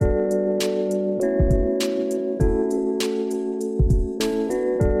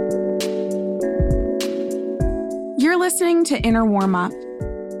listening to Inner Warm Up.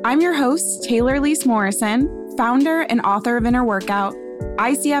 I'm your host, Taylor Lise Morrison, founder and author of Inner Workout,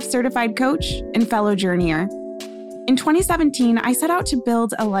 ICF certified coach, and fellow journeyer. In 2017, I set out to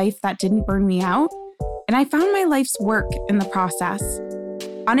build a life that didn't burn me out, and I found my life's work in the process.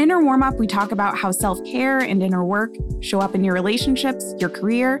 On Inner Warm Up, we talk about how self-care and inner work show up in your relationships, your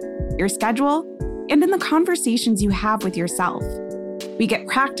career, your schedule, and in the conversations you have with yourself. We get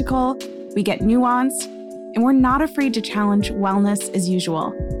practical, we get nuanced, and we're not afraid to challenge wellness as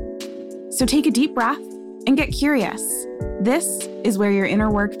usual. So take a deep breath and get curious. This is where your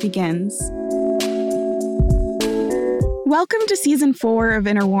inner work begins. Welcome to Season 4 of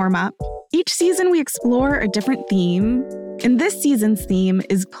Inner Warm Up. Each season we explore a different theme, and this season's theme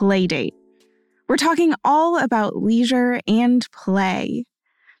is play date. We're talking all about leisure and play,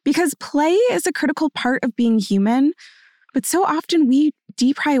 because play is a critical part of being human, but so often we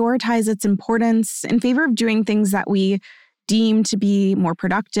deprioritize its importance in favor of doing things that we deem to be more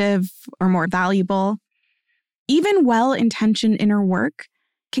productive or more valuable. Even well-intentioned inner work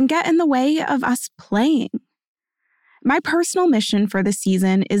can get in the way of us playing. My personal mission for this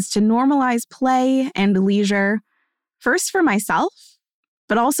season is to normalize play and leisure, first for myself,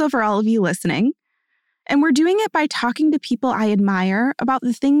 but also for all of you listening. And we're doing it by talking to people I admire about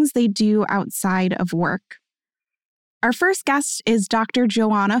the things they do outside of work. Our first guest is Dr.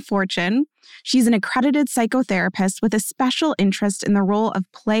 Joanna Fortune. She's an accredited psychotherapist with a special interest in the role of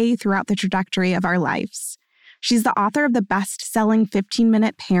play throughout the trajectory of our lives. She's the author of the best-selling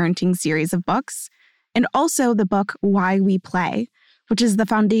 15-minute parenting series of books, and also the book Why We Play, which is the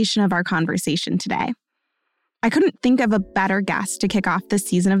foundation of our conversation today. I couldn't think of a better guest to kick off this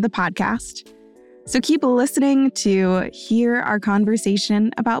season of the podcast, so keep listening to hear our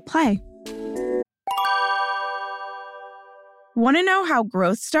conversation about play. Want to know how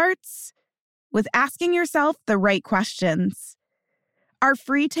growth starts? With asking yourself the right questions. Our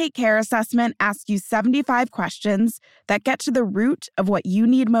free Take Care assessment asks you 75 questions that get to the root of what you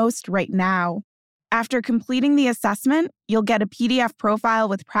need most right now. After completing the assessment, you'll get a PDF profile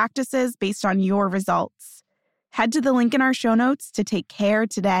with practices based on your results. Head to the link in our show notes to take care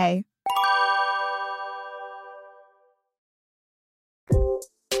today.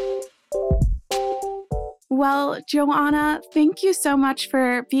 Well, Joanna, thank you so much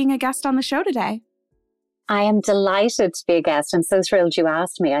for being a guest on the show today. I am delighted to be a guest. I'm so thrilled you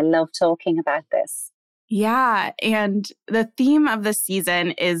asked me. I love talking about this. Yeah, and the theme of the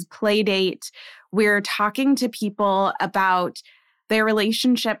season is play date. We're talking to people about their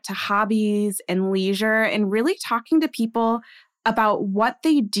relationship to hobbies and leisure, and really talking to people about what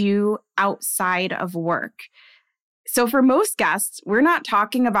they do outside of work. So for most guests, we're not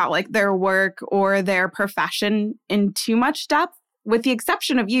talking about like their work or their profession in too much depth. With the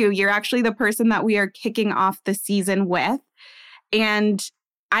exception of you, you're actually the person that we are kicking off the season with. And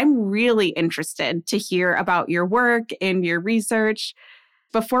I'm really interested to hear about your work and your research.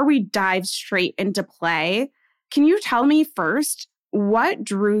 Before we dive straight into play, can you tell me first, what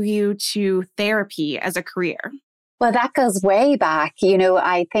drew you to therapy as a career? Well, that goes way back.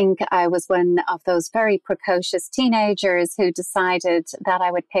 I think I was one of those very precocious teenagers who decided that I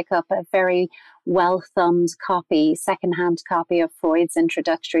would pick up a very well-thumbed secondhand copy of Freud's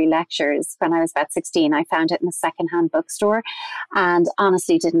introductory lectures. When I was about 16, I found it in a secondhand bookstore and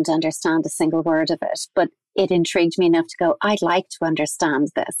honestly didn't understand a single word of it. But it intrigued me enough to go, I'd like to understand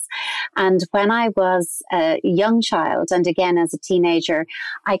this. And when I was a young child, and again as a teenager,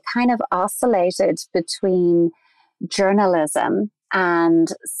 I kind of oscillated between journalism and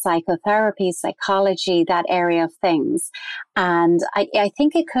psychotherapy, psychology, that area of things. And I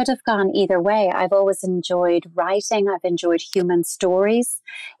think it could have gone either way. I've always enjoyed writing. I've enjoyed human stories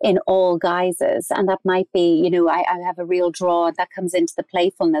in all guises. And that might be, I have a real draw that comes into the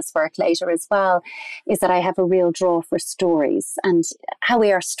playfulness work later as well, is that I have a real draw for stories and how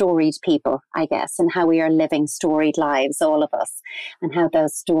we are storied people, I guess, and how we are living storied lives, all of us, and how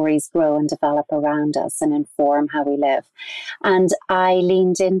those stories grow and develop around us and inform how we live. And I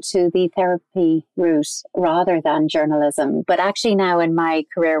leaned into the therapy route rather than journalism. But actually now in my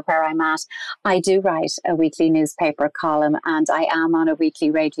career where I'm at, I do write a weekly newspaper column and I am on a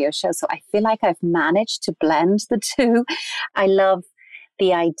weekly radio show. So I feel like I've managed to blend the two. I love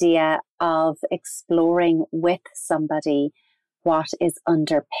the idea of exploring with somebody what is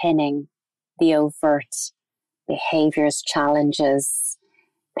underpinning the overt behaviors, challenges,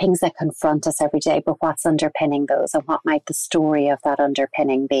 things that confront us every day, but what's underpinning those and what might the story of that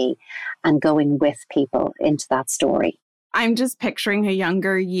underpinning be, and going with people into that story. I'm just picturing a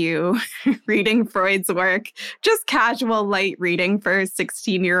younger you reading Freud's work, just casual light reading for a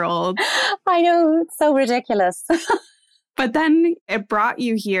 16-year-old. I know, it's so ridiculous. But then it brought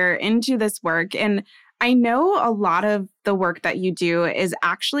you here into this work. And I know a lot of the work that you do is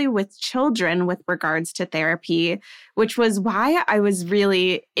actually with children with regards to therapy, which was why I was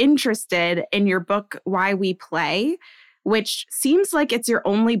really interested in your book, Why We Play, which seems like it's your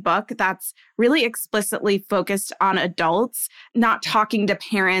only book that's really explicitly focused on adults, not talking to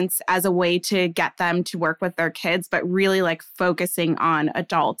parents as a way to get them to work with their kids, but really like focusing on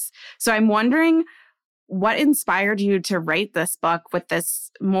adults. So I'm wondering, what inspired you to write this book with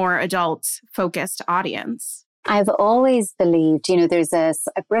this more adult-focused audience? I've always believed, there's a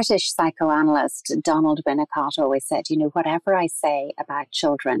British psychoanalyst, Donald Winnicott, always said, whatever I say about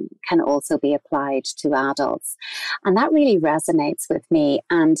children can also be applied to adults. And that really resonates with me.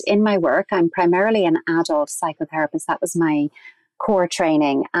 And in my work, I'm primarily an adult psychotherapist. That was my core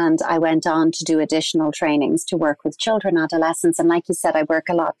training. And I went on to do additional trainings to work with children, adolescents. And like you said, I work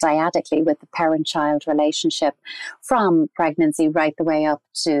a lot dyadically with the parent-child relationship from pregnancy right the way up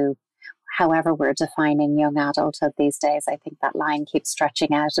to however we're defining young adulthood these days. I think that line keeps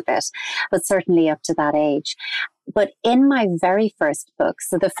stretching out a bit, but certainly up to that age. But in my very first book,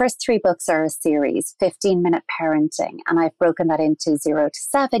 so the first 3 books are a series, 15-minute parenting, and I've broken that into 0 to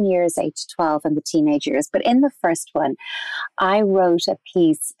 7 years, 8 to 12, and the teenage years. But in the first one, I wrote a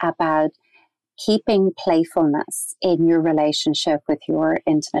piece about keeping playfulness in your relationship with your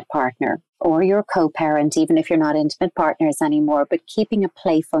intimate partner or your co-parent, even if you're not intimate partners anymore, but keeping a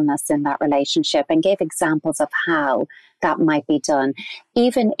playfulness in that relationship, and gave examples of how that might be done.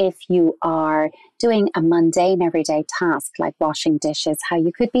 Even if you are doing a mundane everyday task like washing dishes, how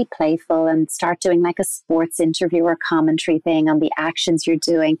you could be playful and start doing like a sports interview or commentary thing on the actions you're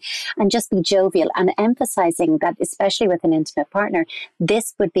doing and just be jovial, and emphasizing that, especially with an intimate partner,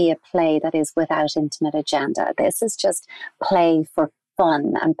 this would be a play that is without intimate agenda. This is just play for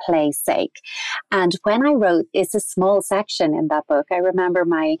fun and play sake. And when I wrote, it's a small section in that book, I remember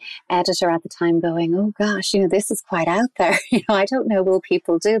my editor at the time going, oh gosh, this is quite out there. I don't know, will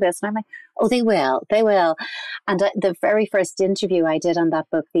people do this? And I'm like, oh, they will. And the very first interview I did on that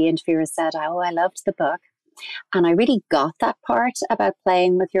book, the interviewer said, oh, I loved the book. And I really got that part about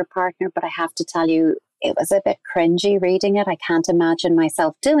playing with your partner, but I have to tell you, it was a bit cringy reading it. I can't imagine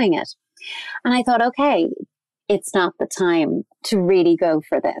myself doing it. And I thought, okay, it's not the time to really go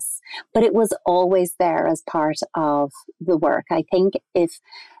for this. But it was always there as part of the work. I think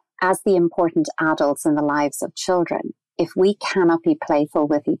as the important adults in the lives of children, if we cannot be playful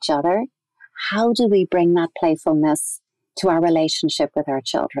with each other, how do we bring that playfulness to our relationship with our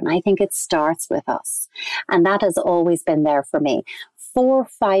children? I think it starts with us. And that has always been there for me. 4 or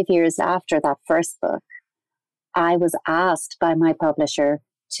 5 years after that first book, I was asked by my publisher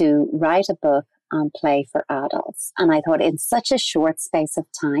to write a book on play for adults. And I thought, in such a short space of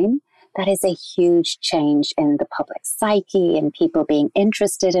time, that is a huge change in the public psyche and people being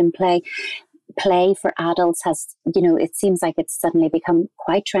interested in play. Play for adults has, it seems like it's suddenly become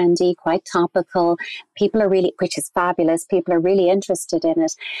quite trendy, quite topical. People are really, which is fabulous. People are really interested in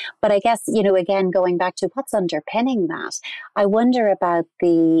it. But I guess, again, going back to what's underpinning that, I wonder about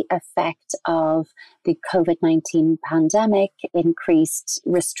the effect of the COVID-19 pandemic, increased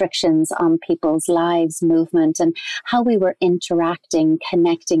restrictions on people's lives, movement, and how we were interacting,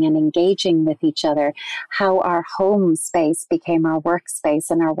 connecting, and engaging with each other, how our home space became our workspace,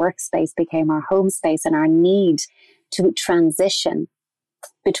 and our workspace became our home space, and our need to transition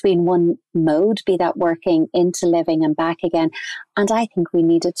between one mode, be that working, into living and back again. And I think we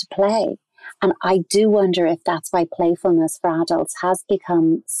needed to play. And I do wonder if that's why playfulness for adults has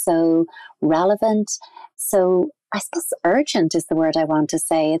become so relevant, so I suppose urgent is the word I want to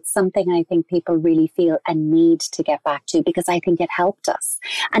say. It's something I think people really feel a need to get back to, because I think it helped us.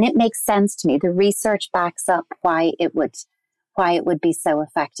 And it makes sense to me. The research backs up why it would be so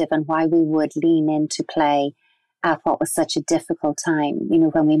effective and why we would lean into play at what was such a difficult time.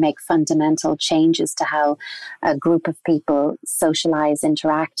 When we make fundamental changes to how a group of people socialize,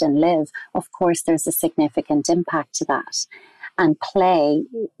 interact, and live, of course, there's a significant impact to that. And play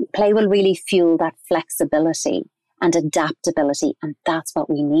will really fuel that flexibility and adaptability. And that's what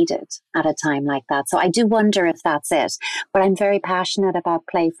we needed at a time like that. So I do wonder if that's it. But I'm very passionate about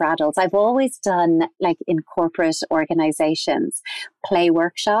play for adults. I've always done, like in corporate organizations, play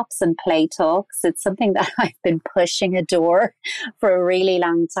workshops and play talks. It's something that I've been pushing a door for a really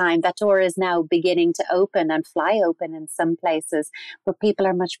long time. That door is now beginning to open and fly open in some places, but people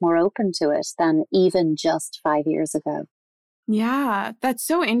are much more open to it than even just 5 years ago. Yeah, that's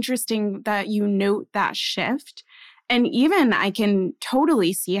so interesting that you note that shift. And even I can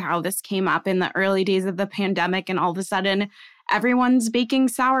totally see how this came up in the early days of the pandemic, and all of a sudden everyone's baking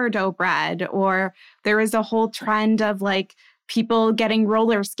sourdough bread, or there is a whole trend of like people getting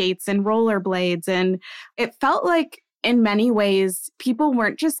roller skates and rollerblades. And it felt like in many ways, people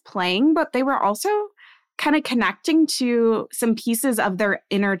weren't just playing, but they were also kind of connecting to some pieces of their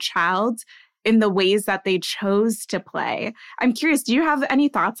inner child in the ways that they chose to play. I'm curious, do you have any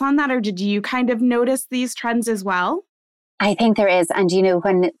thoughts on that, or did you kind of notice these trends as well? I think there is. And,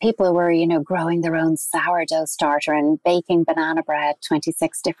 when people were, growing their own sourdough starter and baking banana bread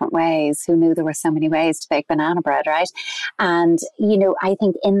 26 different ways, who knew there were so many ways to bake banana bread, right? And, I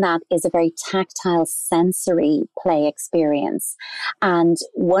think in that is a very tactile, sensory play experience. And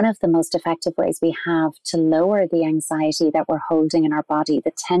one of the most effective ways we have to lower the anxiety that we're holding in our body,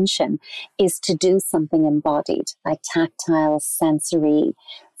 the tension, is to do something embodied, like tactile, sensory,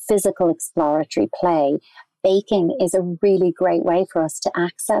 physical exploratory play. Baking is a really great way for us to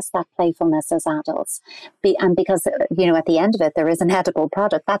access that playfulness as adults. And because, at the end of it, there is an edible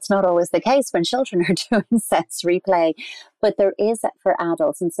product. That's not always the case when children are doing sensory play, but there is it for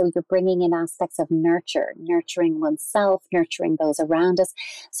adults. And so you're bringing in aspects of nurturing oneself, nurturing those around us.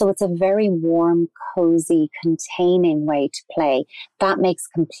 So it's a very warm, cozy, containing way to play. That makes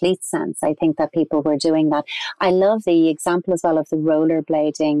complete sense. I think that people were doing that. I love the example as well of the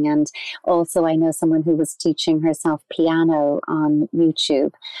rollerblading. And also I know someone who was teaching herself piano on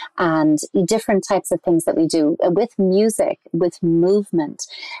YouTube, and different types of things that we do with music, with movement,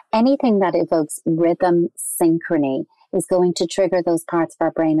 anything that evokes rhythm, synchrony is going to trigger those parts of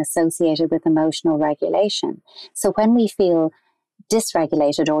our brain associated with emotional regulation. So when we feel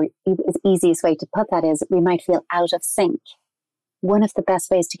dysregulated, or the easiest way to put that is we might feel out of sync. One of the best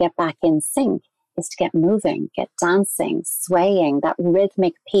ways to get back in sync is to get moving, get dancing, swaying. That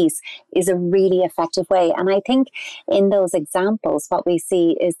rhythmic piece is a really effective way. And I think in those examples, what we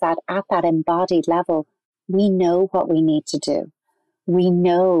see is that at that embodied level, we know what we need to do. We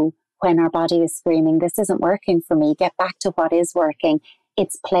know when our body is screaming, this isn't working for me, get back to what is working.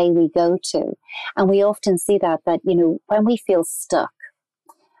 It's play we go to. And we often see that, when we feel stuck,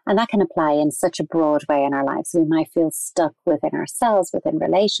 and that can apply in such a broad way in our lives. We might feel stuck within ourselves, within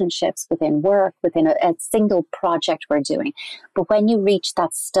relationships, within work, within a single project we're doing. But when you reach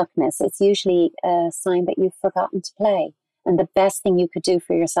that stuckness, it's usually a sign that you've forgotten to play. And the best thing you could do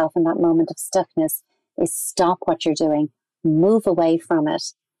for yourself in that moment of stuckness is stop what you're doing, move away from it,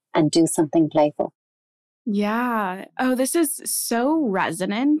 and do something playful. Yeah. Oh, this is so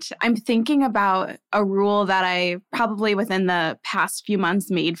resonant. I'm thinking about a rule that I probably within the past few months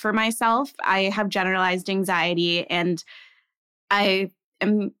made for myself. I have generalized anxiety, and I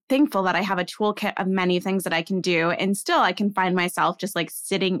am thankful that I have a toolkit of many things that I can do. And still, I can find myself just like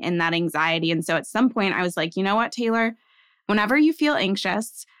sitting in that anxiety. And so at some point, I was like, you know what, Taylor? Whenever you feel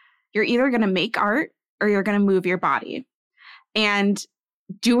anxious, you're either going to make art or you're going to move your body. And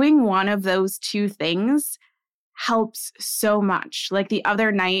doing one of those two things helps so much. Like the other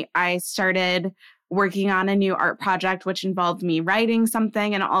night, I started working on a new art project, which involved me writing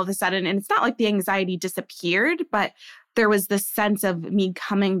something. And all of a sudden, and it's not like the anxiety disappeared, but there was this sense of me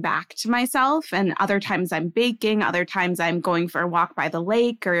coming back to myself. And other times I'm baking, other times I'm going for a walk by the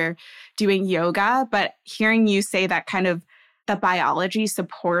lake or doing yoga. But hearing you say that kind of the biology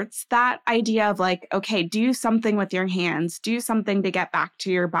supports that idea of like, okay, do something with your hands, do something to get back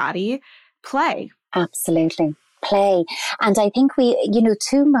to your body, play. Absolutely. Play. And I think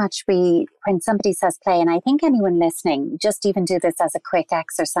too much when somebody says play, and I think anyone listening, just even do this as a quick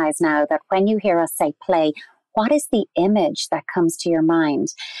exercise now, that when you hear us say play, what is the image that comes to your mind?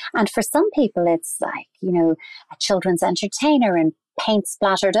 And for some people, it's like, a children's entertainer in paint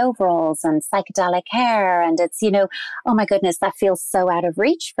splattered overalls and psychedelic hair. And it's, oh my goodness, that feels so out of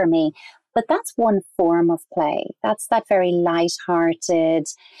reach for me. But that's one form of play. That's that very light-hearted,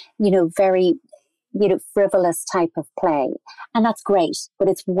 very frivolous type of play. And that's great, but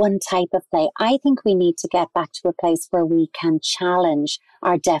it's one type of play. I think we need to get back to a place where we can challenge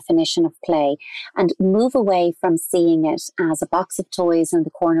our definition of play and move away from seeing it as a box of toys in the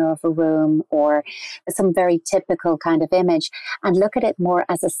corner of a room or some very typical kind of image, and look at it more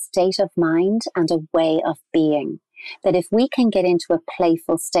as a state of mind and a way of being. That if we can get into a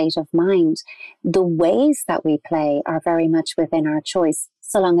playful state of mind, the ways that we play are very much within our choice,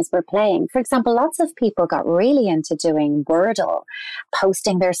 so long as we're playing. For example, lots of people got really into doing Wordle,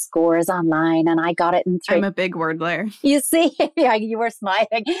 posting their scores online, and I got it in 3. I'm a big Wordler. You see, yeah, you were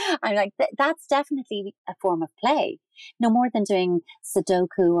smiling. I'm like, that's definitely a form of play. No more than doing Sudoku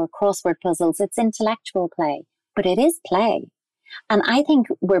or crossword puzzles. It's intellectual play, but it is play. And I think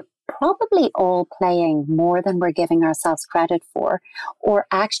we're probably all playing more than we're giving ourselves credit for, or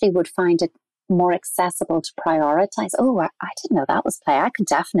actually would find it more accessible to prioritize. Oh, I didn't know that was play. I could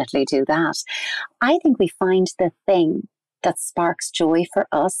definitely do that. I think we find the thing that sparks joy for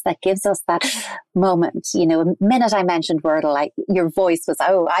us, that gives us that moment. The minute I mentioned Wordle, your voice was,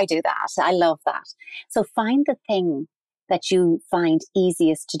 oh, I do that. I love that. So find the thing that you find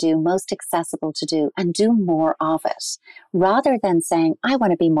easiest to do, most accessible to do, and do more of it. Rather than saying, I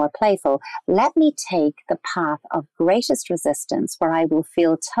want to be more playful, let me take the path of greatest resistance where I will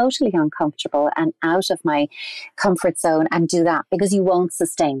feel totally uncomfortable and out of my comfort zone and do that, because you won't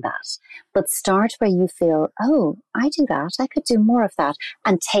sustain that. But start where you feel, oh, I do that. I could do more of that,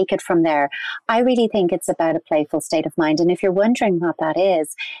 and take it from there. I really think it's about a playful state of mind. And if you're wondering what that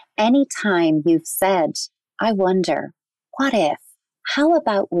is, anytime you've said, I wonder, what if? How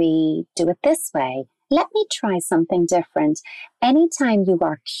about we do it this way? Let me try something different. Anytime you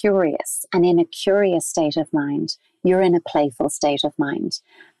are curious and in a curious state of mind, you're in a playful state of mind.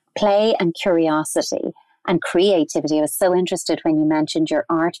 Play and curiosity and creativity. I was so interested when you mentioned your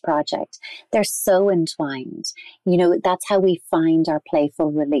art project. They're so entwined. That's how we find our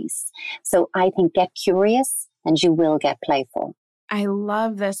playful release. So I think get curious and you will get playful. I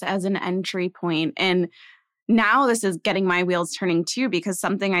love this as an entry point. And now this is getting my wheels turning too, because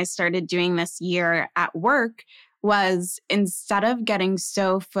something I started doing this year at work was, instead of getting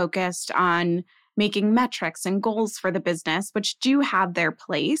so focused on making metrics and goals for the business, which do have their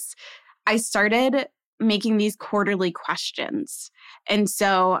place, I started making these quarterly questions. And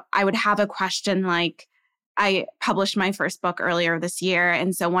so I would have a question like, I published my first book earlier this year.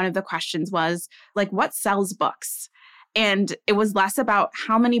 And so one of the questions was like, what sells books? And it was less about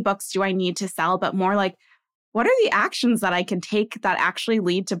how many books do I need to sell, but more like, what are the actions that I can take that actually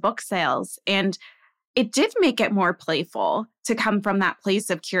lead to book sales? And it did make it more playful to come from that place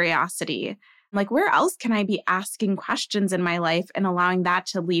of curiosity. Like, where else can I be asking questions in my life and allowing that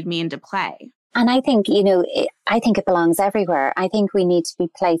to lead me into play? And I think, I think it belongs everywhere. I think we need to be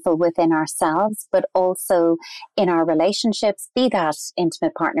playful within ourselves, but also in our relationships, be that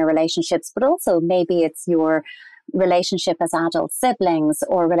intimate partner relationships, but also maybe it's your relationship as adult siblings,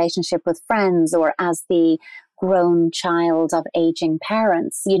 or relationship with friends, or as the grown child of aging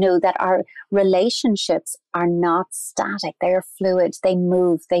parents, that our relationships are not static. They're fluid. They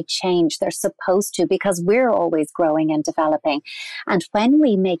move, they change. They're supposed to, because we're always growing and developing. And when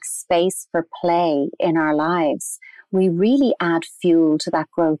we make space for play in our lives, we really add fuel to that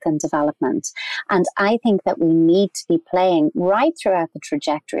growth and development. And I think that we need to be playing right throughout the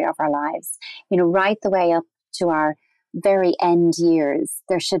trajectory of our lives, right the way up to our very end years.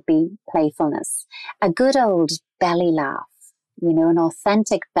 There should be playfulness. A good old belly laugh, an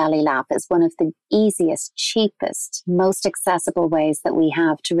authentic belly laugh is one of the easiest, cheapest, most accessible ways that we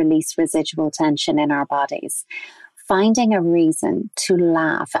have to release residual tension in our bodies. Finding a reason to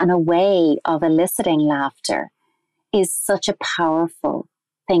laugh and a way of eliciting laughter is such a powerful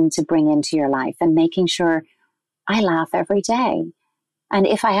thing to bring into your life, and making sure I laugh every day. And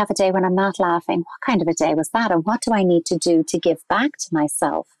if I have a day when I'm not laughing, what kind of a day was that? And what do I need to do to give back to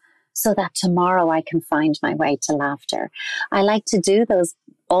myself so that tomorrow I can find my way to laughter? I like to do those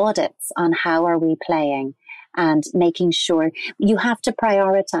audits on how are we playing, and making sure you have to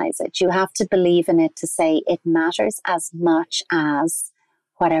prioritize it. You have to believe in it to say it matters as much as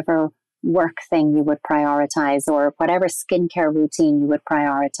whatever work thing you would prioritize, or whatever skincare routine you would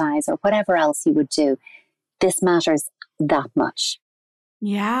prioritize, or whatever else you would do. This matters that much.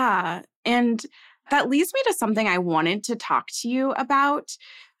 Yeah. And that leads me to something I wanted to talk to you about.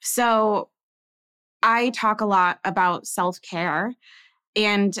 So I talk a lot about self-care,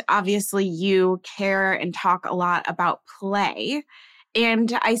 and obviously you care and talk a lot about play.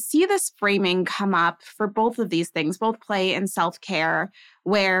 And I see this framing come up for both of these things, both play and self-care,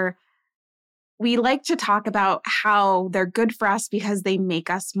 where we like to talk about how they're good for us because they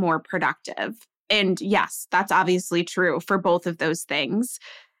make us more productive. And yes, that's obviously true for both of those things.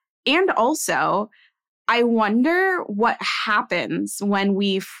 And also, I wonder what happens when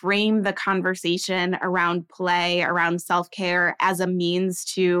we frame the conversation around play, around self-care, as a means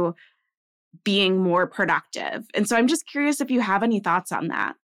to being more productive. And so I'm just curious if you have any thoughts on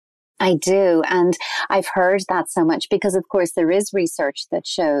that. I do. And I've heard that so much because, of course, there is research that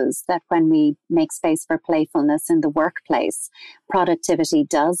shows that when we make space for playfulness in the workplace, productivity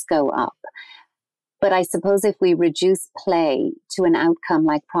does go up. But I suppose if we reduce play to an outcome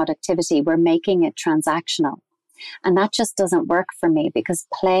like productivity, we're making it transactional. And that just doesn't work for me, because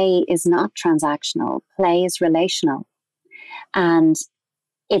play is not transactional. Play is relational. And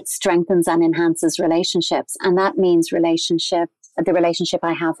it strengthens and enhances relationships. And that means the relationship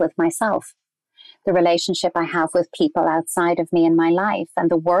I have with myself. the relationship I have with people outside of me in my life and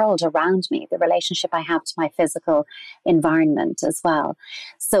the world around me, the relationship I have to my physical environment as well.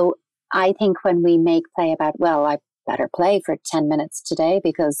 So I think when we make play about, well, I better play for 10 minutes today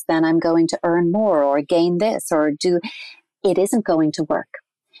because then I'm going to earn more or gain this or do, it isn't going to work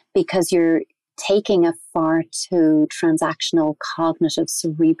because you're taking a far too transactional, cognitive,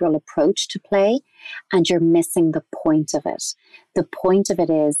 cerebral approach to play, and you're missing the point of it. The point of it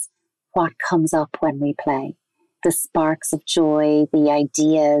is what comes up when we play. The sparks of joy, the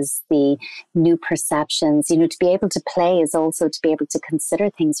ideas, the new perceptions. To be able to play is also to be able to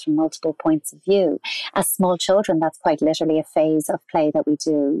consider things from multiple points of view. As small children, that's quite literally a phase of play that we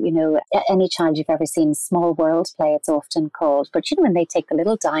do. Any child you've ever seen, small world play, it's often called. But when they take the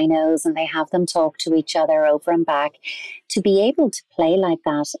little dinos and they have them talk to each other over and back, to be able to play like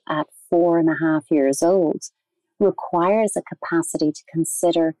that at 4.5 years old requires a capacity to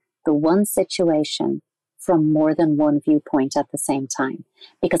consider the one situation from more than one viewpoint at the same time,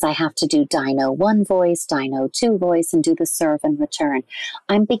 because I have to do Dino 1 voice, Dino 2 voice, and do the serve and return.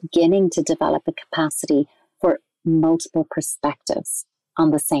 I'm beginning to develop a capacity for multiple perspectives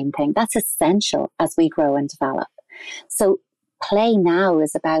on the same thing. That's essential as we grow and develop. So play now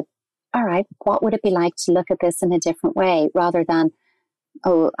is about, all right, what would it be like to look at this in a different way rather than,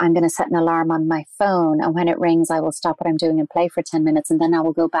 oh, I'm going to set an alarm on my phone, and when it rings, I will stop what I'm doing and play for 10 minutes, and then I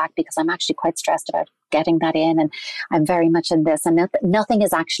will go back because I'm actually quite stressed about getting that in, and I'm very much in this, and nothing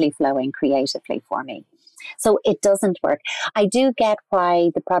is actually flowing creatively for me. So it doesn't work. I do get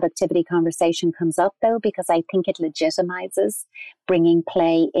why the productivity conversation comes up, though, because I think it legitimizes bringing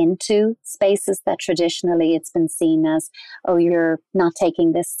play into spaces that traditionally it's been seen as, oh, you're not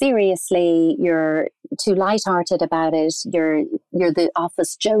taking this seriously, you're too lighthearted about it, you're the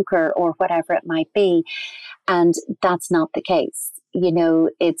office joker or whatever it might be. And that's not the case.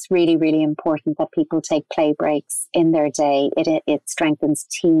 It's really, really important that people take play breaks in their day. It strengthens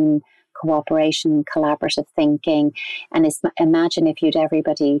team cooperation, collaborative thinking. And imagine if you'd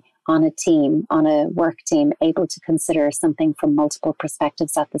everybody on a team, on a work team, able to consider something from multiple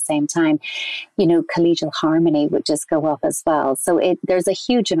perspectives at the same time. Collegial harmony would just go up as well. So there's a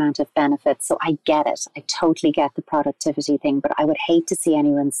huge amount of benefits. So I get it. I totally get the productivity thing, but I would hate to see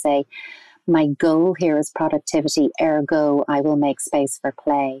anyone say, my goal here is productivity, ergo I will make space for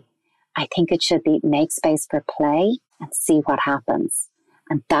play. I think it should be make space for play and see what happens.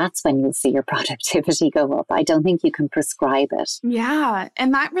 And that's when you'll see your productivity go up. I don't think you can prescribe it. Yeah.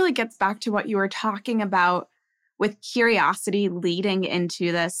 And that really gets back to what you were talking about with curiosity leading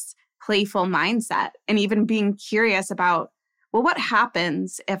into this playful mindset and even being curious about, well, what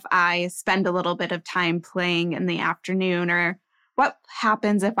happens if I spend a little bit of time playing in the afternoon, or what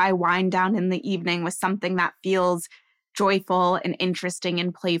happens if I wind down in the evening with something that feels joyful and interesting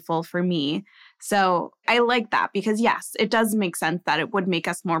and playful for me. So I like that because, yes, it does make sense that it would make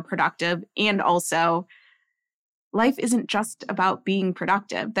us more productive. And also, life isn't just about being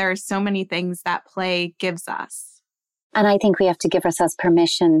productive. There are so many things that play gives us. And I think we have to give ourselves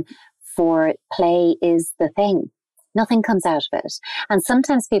permission for play is the thing. Nothing comes out of it. And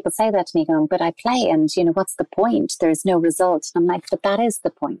sometimes people say that to me going, but I play and, what's the point? There's no result. And I'm like, but that is the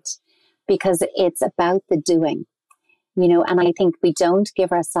point, because it's about the doing. And I think we don't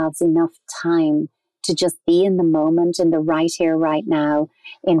give ourselves enough time to just be in the moment, in the right here, right now,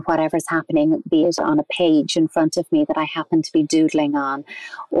 in whatever's happening, be it on a page in front of me that I happen to be doodling on,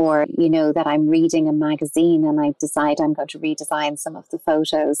 or, that I'm reading a magazine and I decide I'm going to redesign some of the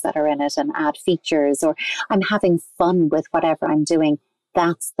photos that are in it and add features, or I'm having fun with whatever I'm doing.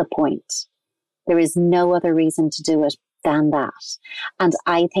 That's the point. There is no other reason to do it than that. And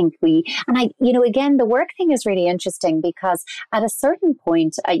I think again, the work thing is really interesting because at a certain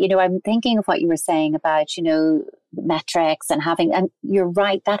point, I'm thinking of what you were saying about, metrics and you're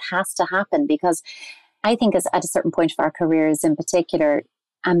right, that has to happen because I think at a certain point of our careers in particular,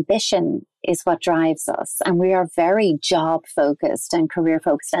 ambition is what drives us. And we are very job focused and career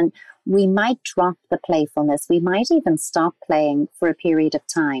focused. And we might drop the playfulness. We might even stop playing for a period of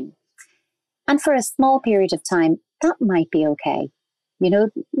time. And for a small period of time, that might be okay.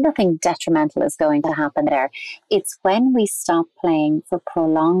 Nothing detrimental is going to happen there. It's when we stop playing for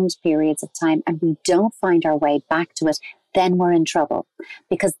prolonged periods of time and we don't find our way back to it, then we're in trouble.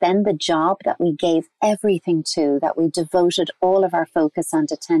 Because then the job that we gave everything to, that we devoted all of our focus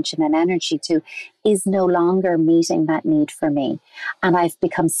and attention and energy to, is no longer meeting that need for me. And I've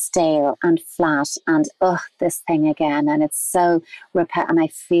become stale and flat and, this thing again. And it's so and I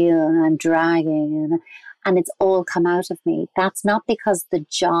feel and I'm dragging and it's all come out of me. That's not because the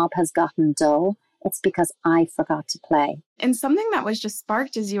job has gotten dull. It's because I forgot to play. And something that was just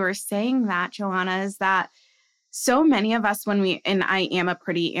sparked as you were saying that, Joanna, is that so many of us and I am a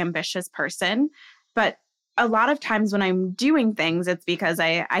pretty ambitious person, but a lot of times when I'm doing things, it's because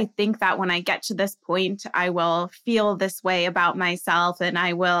I think that when I get to this point, I will feel this way about myself and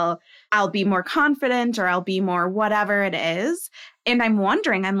I'll be more confident or I'll be more whatever it is. And I'm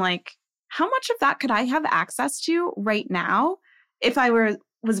wondering, I'm like, how much of that could I have access to right now if I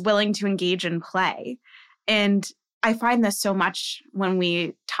was willing to engage in play? And I find this so much when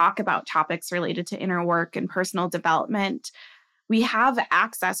we talk about topics related to inner work and personal development. We have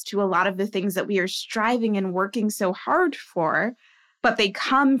access to a lot of the things that we are striving and working so hard for, but they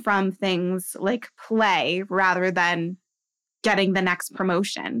come from things like play rather than getting the next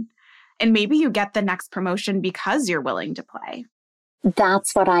promotion. And maybe you get the next promotion because you're willing to play.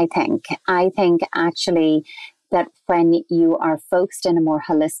 That's what I think. I think actually that when you are focused in a more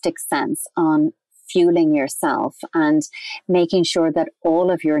holistic sense on fueling yourself and making sure that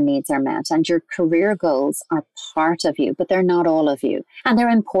all of your needs are met and your career goals are part of you, but they're not all of you. And they're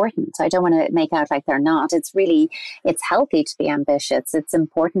important. I don't want to make out like they're not. It's healthy to be ambitious. It's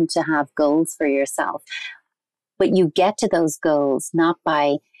important to have goals for yourself. But you get to those goals not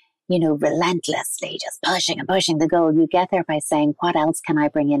by relentlessly just pushing and pushing the goal. You get there by saying, what else can I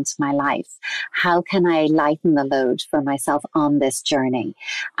bring into my life? How can I lighten the load for myself on this journey?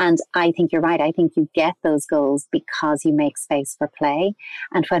 And I think you're right. I think you get those goals because you make space for play.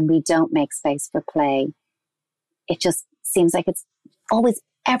 And when we don't make space for play, it just seems like it's always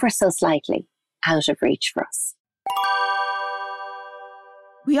ever so slightly out of reach for us.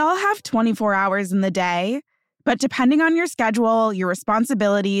 We all have 24 hours in the day. But depending on your schedule, your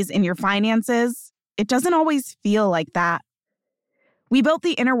responsibilities, and your finances, it doesn't always feel like that. We built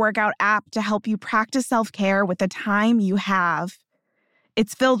the Inner Workout app to help you practice self-care with the time you have.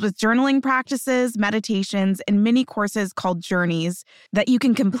 It's filled with journaling practices, meditations, and mini courses called Journeys that you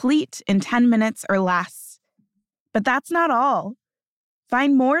can complete in 10 minutes or less. But that's not all.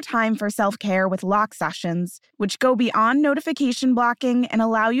 Find more time for self-care with lock sessions, which go beyond notification blocking and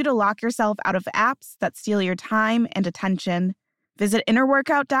allow you to lock yourself out of apps that steal your time and attention. Visit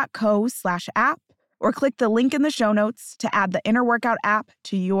innerworkout.co/app or click the link in the show notes to add the Inner Workout app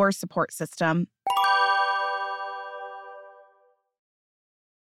to your support system.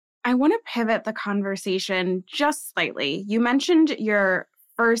 I want to pivot the conversation just slightly. You mentioned your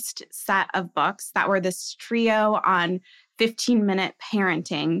first set of books that were this trio on 15-minute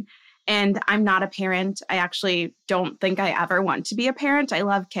parenting. And I'm not a parent. I actually don't think I ever want to be a parent. I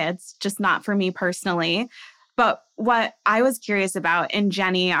love kids, just not for me personally. But what I was curious about, and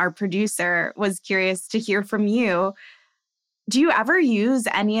Jenny, our producer, was curious to hear from you. Do you ever use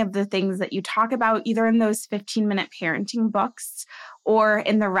any of the things that you talk about, either in those 15-minute parenting books or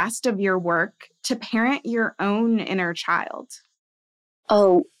in the rest of your work, to parent your own inner child?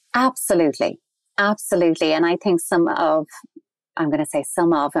 Oh, absolutely. Absolutely. And I think and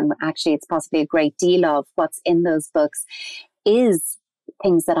actually it's possibly a great deal of what's in those books is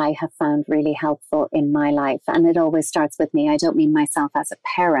things that I have found really helpful in my life. And it always starts with me. I don't mean myself as a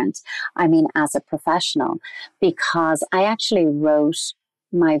parent. I mean as a professional, because I actually wrote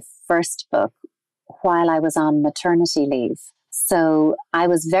my first book while I was on maternity leave. So I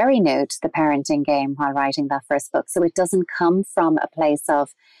was very new to the parenting game while writing that first book. So it doesn't come from a place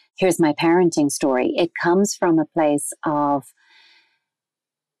of, here's my parenting story. It comes from a place of,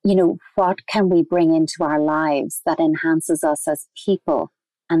 what can we bring into our lives that enhances us as people?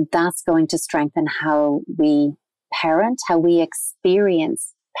 And that's going to strengthen how we parent, how we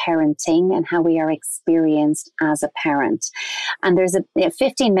experience parenting, and how we are experienced as a parent. And there's a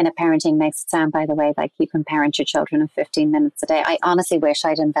 15-minute parenting makes it sound, by the way, like you can parent your children in 15 minutes a day. I honestly wish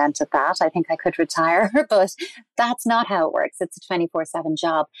I'd invented that. I think I could retire, but that's not how it works. It's a 24/7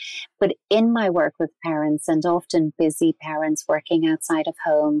 job. But in my work with parents, and often busy parents working outside of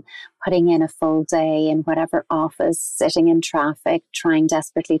home, putting in a full day in whatever office, sitting in traffic, trying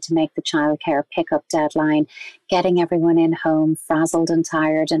desperately to make the childcare pickup deadline, getting everyone in home frazzled and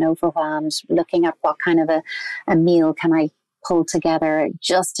tired and overwhelmed, looking at what kind of a meal can I pull together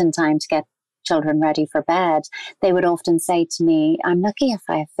just in time to get children ready for bed. They would often say to me, I'm lucky if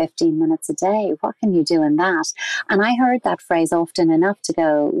I have 15 minutes a day. What can you do in that? And I heard that phrase often enough to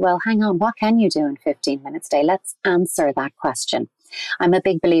go, well, hang on, what can you do in 15 minutes a day? Let's answer that question. I'm a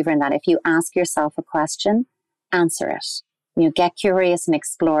big believer in that. If you ask yourself a question, answer it. Get curious and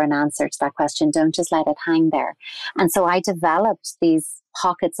explore an answer to that question. Don't just let it hang there. And so I developed these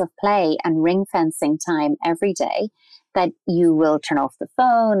pockets of play and ring fencing time every day that you will turn off the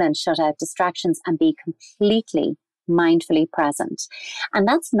phone and shut out distractions and be completely mindfully present. And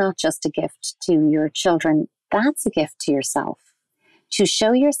that's not just a gift to your children, that's a gift to yourself. To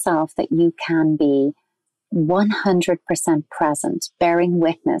show yourself that you can be 100% present, bearing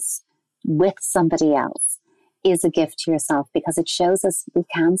witness with somebody else, is a gift to yourself, because it shows us we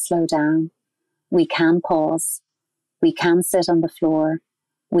can slow down, we can pause, we can sit on the floor,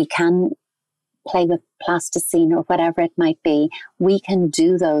 we can play with plasticine or whatever it might be. We can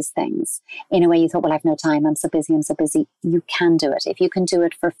do those things in a way you thought, well, I've no time, I'm so busy, I'm so busy. You can do it. If you can do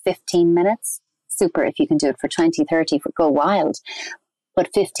it for 15 minutes, super. If you can do it for 20, 30, go wild.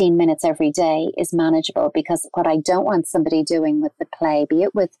 But 15 minutes every day is manageable, because what I don't want somebody doing with the play, be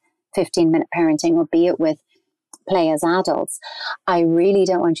it with 15-minute parenting or be it with play as adults, I really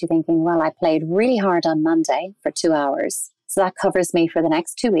don't want you thinking, well, I played really hard on Monday for 2 hours, so that covers me for the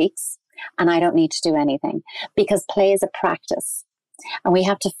next 2 weeks, and I don't need to do anything. Because play is a practice, and we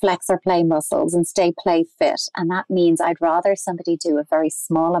have to flex our play muscles and stay play fit. And that means I'd rather somebody do a very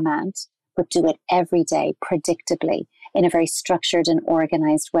small amount, but do it every day, predictably, in a very structured and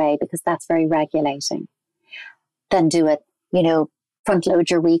organized way, because that's very regulating, than do it, front load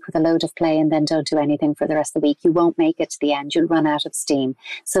your week with a load of play and then don't do anything for the rest of the week. You won't make it to the end. You'll run out of steam.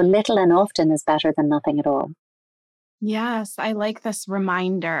 So little and often is better than nothing at all. Yes, I like this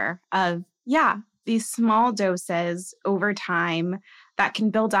reminder of, these small doses over time that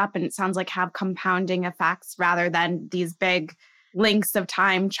can build up, and it sounds like have compounding effects, rather than these big lengths of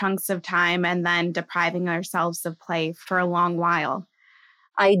time, chunks of time, and then depriving ourselves of play for a long while.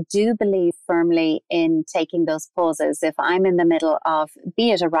 I do believe firmly in taking those pauses. If I'm in the middle of,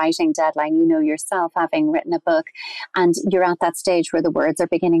 be it a writing deadline, yourself having written a book, and you're at that stage where the words are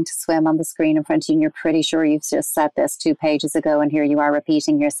beginning to swim on the screen in front of you, and you're pretty sure you've just said this 2 pages ago, and here you are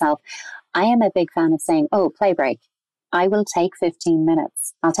repeating yourself. I am a big fan of saying, play break. I will take 15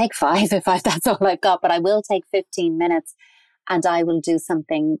 minutes. I'll take 5 if that's all I've got, but I will take 15 minutes. And I will do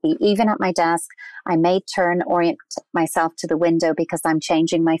something, even at my desk. I may orient myself to the window because I'm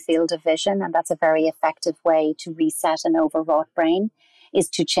changing my field of vision. And that's a very effective way to reset an overwrought brain, is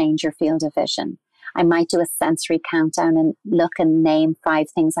to change your field of vision. I might do a sensory countdown and look and name 5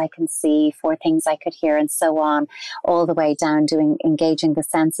 things I can see, 4 things I could hear, and so on, all the way down, engaging the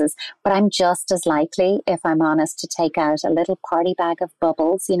senses. But I'm just as likely, if I'm honest, to take out a little party bag of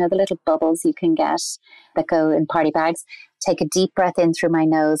bubbles, the little bubbles you can get that go in party bags, take a deep breath in through my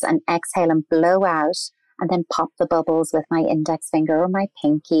nose and exhale and blow out, and then pop the bubbles with my index finger or my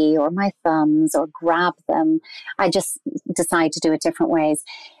pinky or my thumbs, or grab them. I just decide to do it different ways.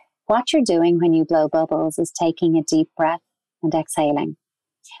 What you're doing when you blow bubbles is taking a deep breath and exhaling.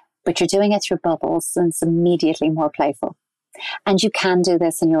 But you're doing it through bubbles, and it's immediately more playful. And you can do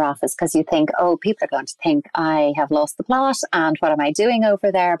this in your office, because you think, people are going to think I have lost the plot, and what am I doing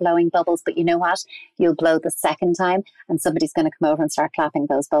over there blowing bubbles? But you know what? You'll blow the second time, and somebody's going to come over and start clapping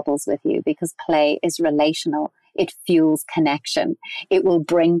those bubbles with you, because play is relational. It fuels connection. It will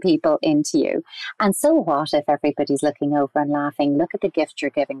bring people into you. And so what if everybody's looking over and laughing? Look at the gift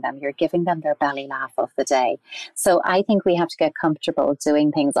you're giving them. You're giving them their belly laugh of the day. So I think we have to get comfortable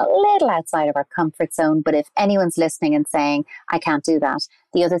doing things a little outside of our comfort zone. But if anyone's listening and saying, I can't do that,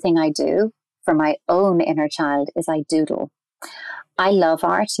 the other thing I do for my own inner child is I doodle. I love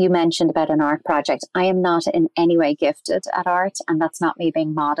art. You mentioned about an art project. I am not in any way gifted at art, and that's not me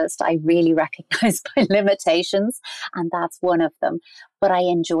being modest. I really recognize my limitations, and that's one of them. But I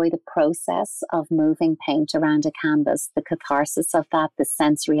enjoy the process of moving paint around a canvas, the catharsis of that, the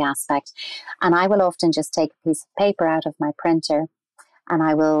sensory aspect. And I will often just take a piece of paper out of my printer, and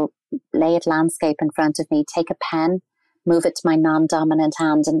I will lay it landscape in front of me, take a pen, move it to my non-dominant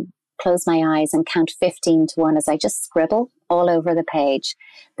hand, and close my eyes and count 15 to 1 as I just scribble all over the page.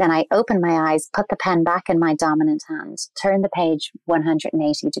 Then I open my eyes, put the pen back in my dominant hand, turn the page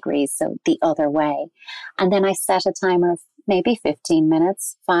 180 degrees, so the other way. And then I set a timer of maybe 15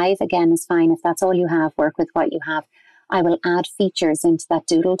 minutes. 5 again is fine. If that's all you have, work with what you have. I will add features into that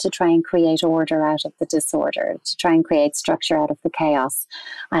doodle to try and create order out of the disorder, to try and create structure out of the chaos.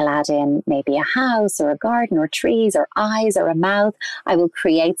 I'll add in maybe a house or a garden or trees or eyes or a mouth. I will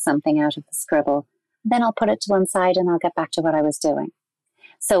create something out of the scribble. Then I'll put it to one side and I'll get back to what I was doing.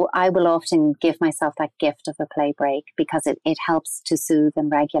 So I will often give myself that gift of a play break, because it helps to soothe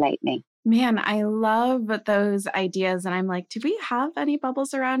and regulate me. Man, I love those ideas. And I'm like, do we have any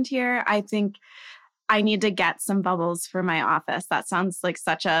bubbles around here? I think I need to get some bubbles for my office. That sounds like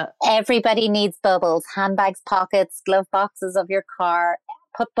such a... Everybody needs bubbles. Handbags, pockets, glove boxes of your car.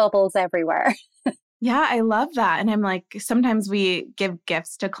 Put bubbles everywhere. Yeah, I love that. And I'm like, sometimes we give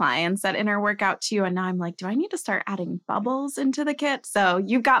gifts to clients at Inner Workout too. And now I'm like, do I need to start adding bubbles into the kit? So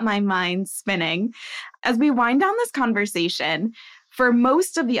you've got my mind spinning. As we wind down this conversation, for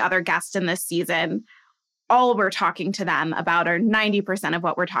most of the other guests in this season, all we're talking to them about, or 90% of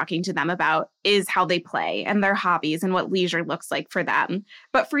what we're talking to them about, is how they play and their hobbies and what leisure looks like for them.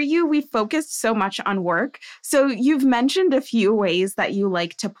 But for you, we focused so much on work. So you've mentioned a few ways that you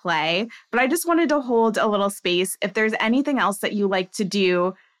like to play, but I just wanted to hold a little space if there's anything else that you like to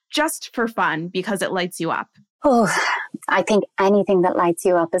do just for fun because it lights you up. Oh, I think anything that lights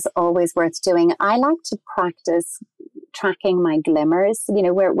you up is always worth doing. I like to practice tracking my glimmers.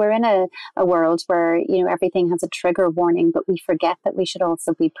 We're in a world where, everything has a trigger warning, but we forget that we should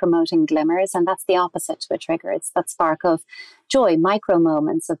also be promoting glimmers. And that's the opposite to a trigger. It's that spark of joy, micro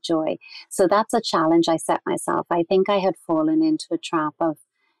moments of joy. So that's a challenge I set myself. I think I had fallen into a trap of,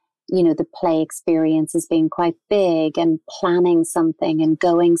 the play experience as being quite big and planning something and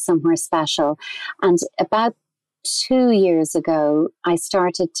going somewhere special. And about 2 years ago, I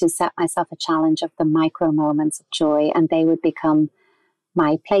started to set myself a challenge of the micro moments of joy, and they would become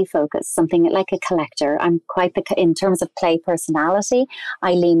my play focus, something like a collector. I'm quite in terms of play personality,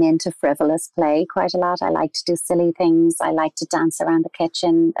 I lean into frivolous play quite a lot. I like to do silly things. I like to dance around the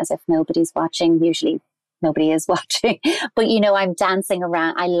kitchen as if nobody's watching. Usually nobody is watching, but I'm dancing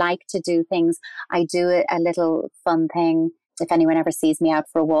around. I like to do things. I do a little fun thing. If anyone ever sees me out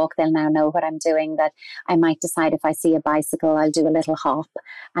for a walk, they'll now know what I'm doing, that I might decide if I see a bicycle, I'll do a little hop.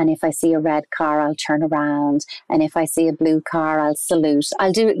 And if I see a red car, I'll turn around. And if I see a blue car, I'll salute.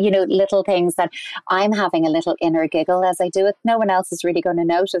 I'll do, little things that I'm having a little inner giggle as I do it. No one else is really going to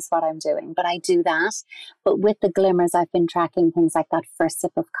notice what I'm doing, but I do that. But with the glimmers, I've been tracking things like that first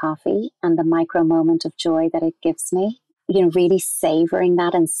sip of coffee and the micro moment of joy that it gives me. Really savoring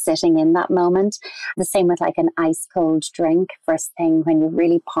that and sitting in that moment. The same with like an ice cold drink first thing when you're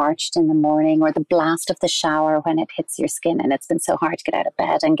really parched in the morning, or the blast of the shower when it hits your skin and it's been so hard to get out of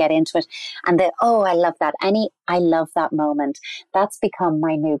bed and get into it. And I love that. I love that moment. That's become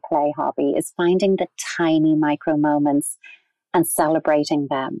my new play hobby, is finding the tiny micro moments and celebrating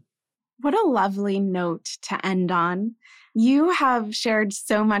them. What a lovely note to end on. You have shared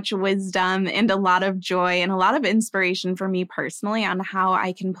so much wisdom and a lot of joy and a lot of inspiration for me personally on how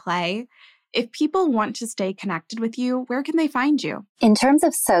I can play. If people want to stay connected with you, where can they find you? In terms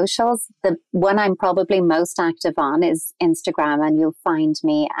of socials, the one I'm probably most active on is Instagram, and you'll find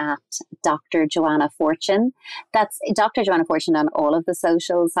me at Dr. Joanna Fortune. That's Dr. Joanna Fortune on all of the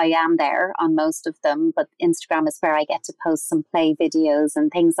socials. I am there on most of them, but Instagram is where I get to post some play videos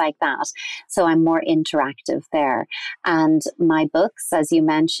and things like that. So I'm more interactive there. And my books, as you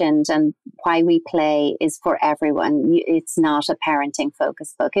mentioned, and Why We Play is for everyone. It's not a parenting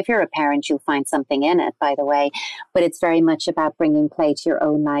focused book. If you're a parent, you'll find something in it, by the way, but it's very much about bringing play to your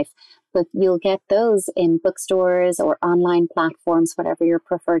own life. But you'll get those in bookstores or online platforms, whatever your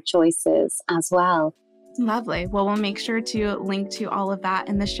preferred choice is as well. Lovely. Well, we'll make sure to link to all of that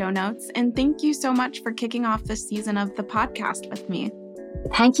in the show notes. And thank you so much for kicking off this season of the podcast with me.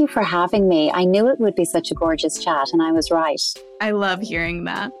 Thank you for having me. I knew it would be such a gorgeous chat, and I was right. I love hearing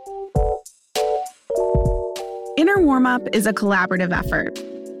that. Inner Warm Up is a collaborative effort.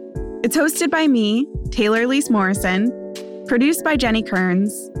 It's hosted by me, Taylor Lise Morrison, produced by Jenny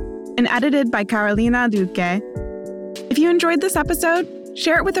Kearns, and edited by Carolina Duque. If you enjoyed this episode,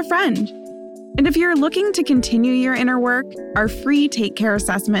 share it with a friend. And if you're looking to continue your inner work, our free Take Care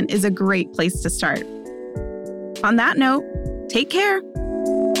assessment is a great place to start. On that note, take care.